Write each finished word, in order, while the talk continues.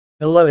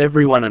Hello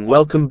everyone and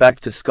welcome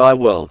back to Sky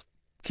World.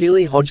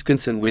 Keely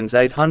Hodgkinson wins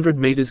 800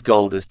 meters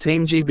gold as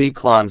Team GB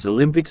climbs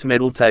Olympics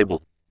medal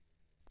table.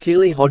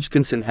 Keely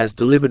Hodgkinson has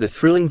delivered a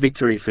thrilling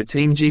victory for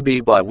Team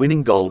GB by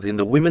winning gold in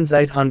the women's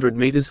 800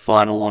 meters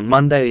final on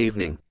Monday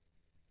evening.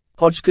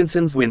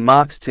 Hodgkinson's win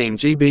marks Team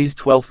GB's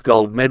 12th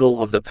gold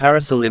medal of the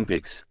Paris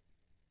Olympics.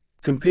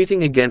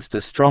 Competing against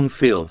a strong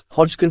field,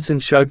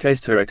 Hodgkinson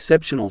showcased her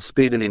exceptional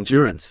speed and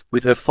endurance,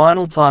 with her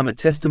final time a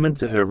testament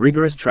to her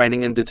rigorous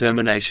training and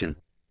determination.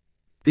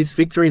 This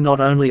victory not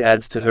only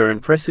adds to her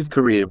impressive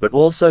career but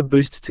also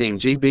boosts Team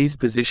GB's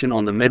position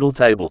on the medal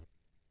table.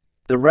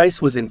 The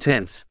race was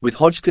intense, with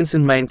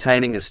Hodgkinson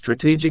maintaining a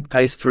strategic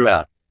pace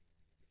throughout.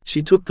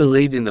 She took the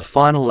lead in the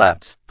final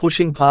laps,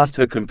 pushing past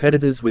her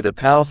competitors with a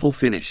powerful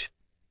finish.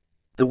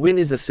 The win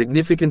is a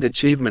significant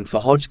achievement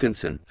for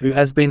Hodgkinson, who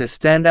has been a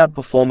standout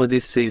performer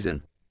this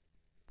season.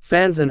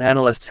 Fans and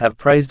analysts have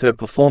praised her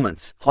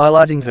performance,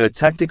 highlighting her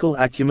tactical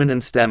acumen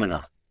and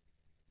stamina.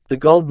 The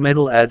gold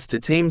medal adds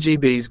to Team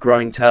GB's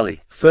growing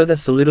tally, further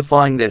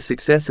solidifying their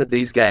success at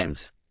these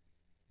games.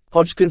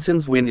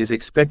 Hodgkinson's win is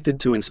expected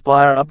to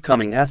inspire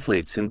upcoming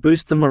athletes and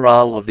boost the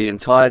morale of the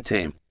entire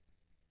team.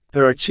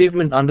 Her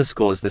achievement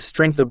underscores the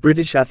strength of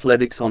British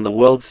athletics on the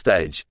world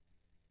stage.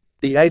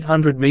 The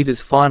 800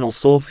 meters final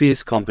saw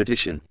fierce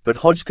competition, but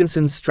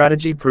Hodgkinson's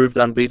strategy proved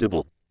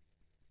unbeatable.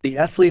 The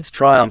athlete's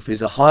triumph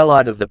is a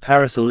highlight of the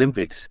Paris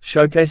Olympics,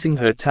 showcasing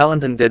her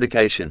talent and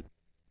dedication.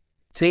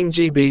 Team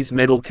GB's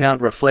medal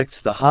count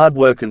reflects the hard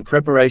work and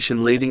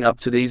preparation leading up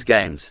to these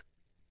games.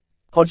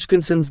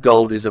 Hodgkinson's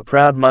gold is a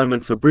proud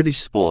moment for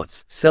British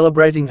sports,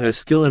 celebrating her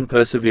skill and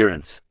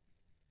perseverance.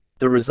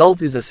 The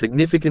result is a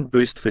significant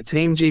boost for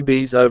Team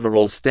GB's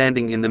overall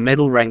standing in the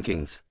medal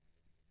rankings.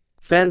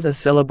 Fans are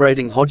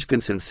celebrating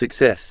Hodgkinson's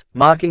success,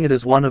 marking it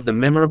as one of the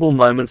memorable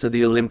moments of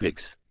the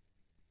Olympics.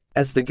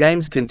 As the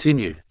games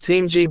continue,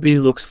 Team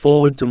GB looks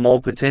forward to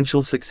more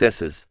potential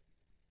successes.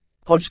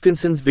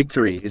 Hodgkinson's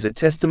victory is a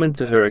testament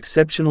to her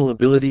exceptional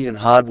ability and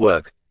hard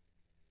work.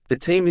 The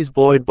team is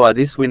buoyed by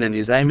this win and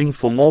is aiming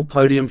for more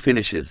podium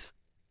finishes.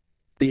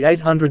 The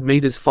 800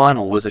 meters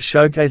final was a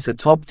showcase of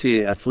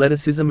top-tier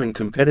athleticism and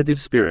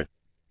competitive spirit.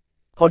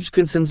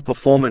 Hodgkinson's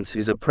performance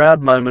is a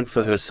proud moment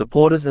for her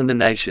supporters and the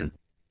nation.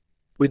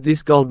 With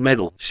this gold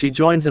medal, she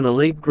joins an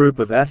elite group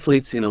of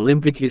athletes in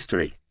Olympic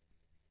history.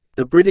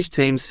 The British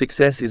team's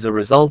success is a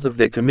result of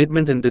their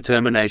commitment and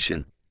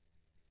determination.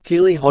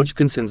 Keely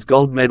Hodgkinson's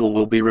gold medal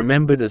will be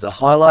remembered as a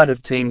highlight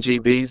of Team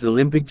GB's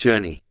Olympic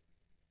journey.